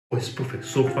Oh, it's perfect.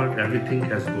 So far, everything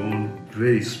has gone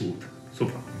very smooth. So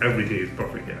far, everything is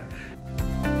perfect. Yeah.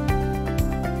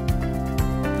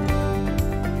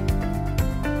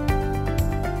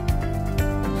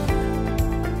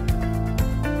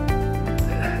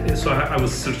 So I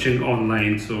was searching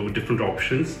online, so different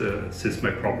options since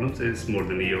my problems is more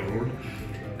than a year old.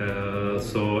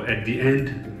 So at the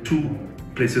end, two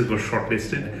places were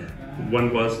shortlisted.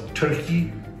 One was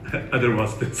Turkey, other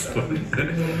was this one.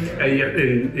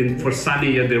 For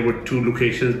Sani, there were two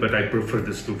locations, but I prefer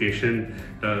this location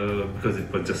because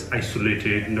it was just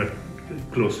isolated, not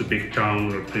close to big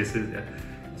town or places. Yeah.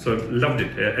 So I loved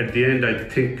it. At the end, I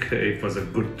think it was a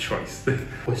good choice.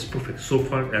 Oh, it's perfect. So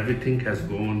far, everything has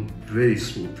gone very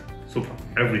smooth. So far,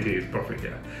 everything is perfect,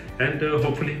 yeah. And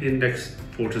hopefully in next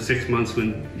 4 to 6 months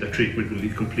when the treatment will be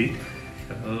complete,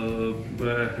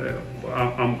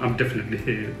 I'm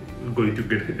definitely going to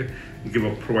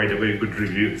provide a very good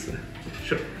reviews.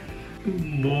 Sure.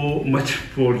 Much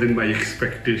more than my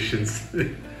expectations.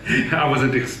 I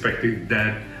wasn't expecting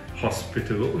that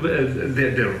hospital.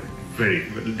 They're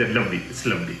lovely. It's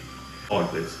lovely.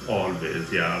 Always,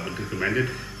 yeah, I would recommend it.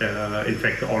 In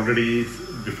fact, already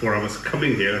before I was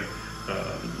coming here,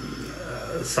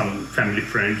 some family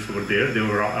friends were there.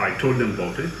 I told them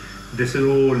about it. They said,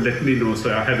 "Oh, let me know."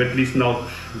 So I have at least now,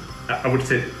 I would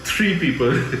say, 3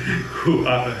 people who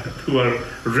are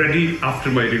ready after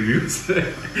my reviews,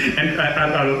 and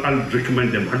I'll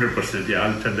recommend them 100%. Yeah,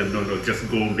 I'll tell them, no, just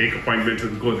go make appointments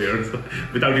and go there, so,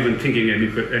 without even thinking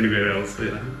anywhere else.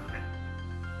 Yeah.